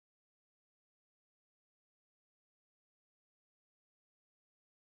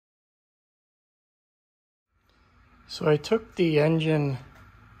So I took the engine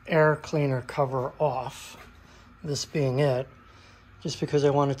air cleaner cover off, this being it, just because I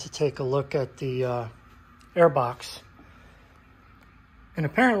wanted to take a look at the air box. And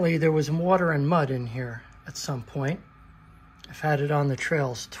apparently there was water and mud in here at some point. I've had it on the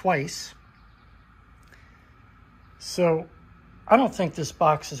trails twice. So I don't think this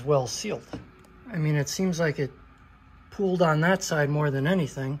box is well sealed. I mean, it seems like it pooled on that side more than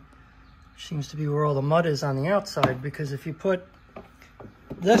anything. Seems to be where all the mud is on the outside, because if you put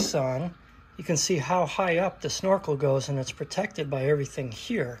this on, you can see how high up the snorkel goes, and it's protected by everything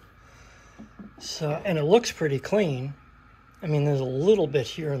here. So, and it looks pretty clean. I mean, there's a little bit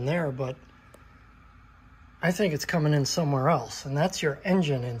here and there, but I think it's coming in somewhere else, and that's your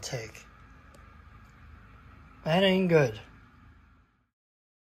engine intake. That ain't good.